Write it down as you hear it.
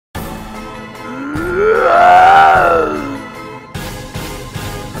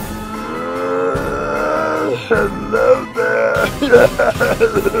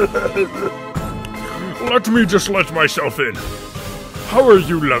Let me just let myself in. How are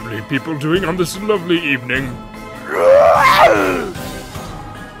you lovely people doing on this lovely evening?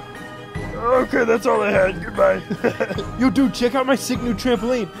 Okay, that's all I had. Goodbye. Yo, dude, check out my sick new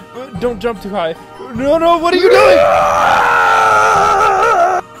trampoline. Don't jump too high. No, what are you doing?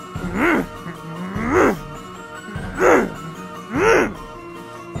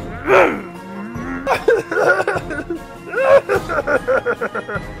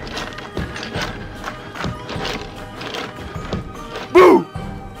 Boo!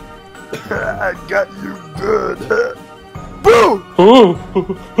 I got you good. Boo!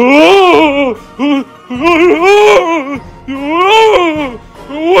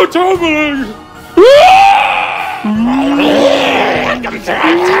 What's happening?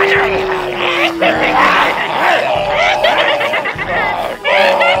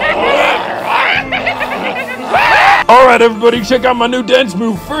 Alright, everybody, check out my new dance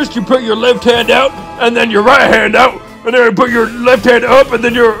move. First, you put your left hand out, and then your right hand out. And then you put your left hand up, and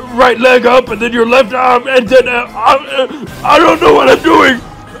then your right leg up, and then your left arm, and then I don't know what I'm doing.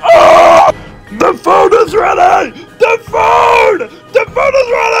 Oh! The phone is ready! The phone! The phone is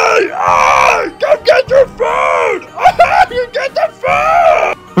ready! Oh! Come get your phone! You get the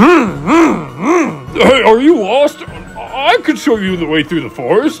phone! Hey, are you lost? I could show you the way through the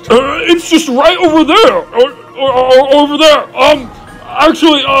forest. It's just right over there. Over there.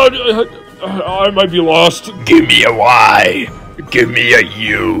 Actually, I might be lost. Give me a Y. Give me a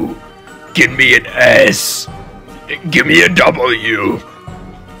U. Give me an S. Give me a W.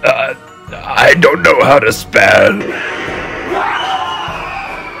 I don't know how to spell.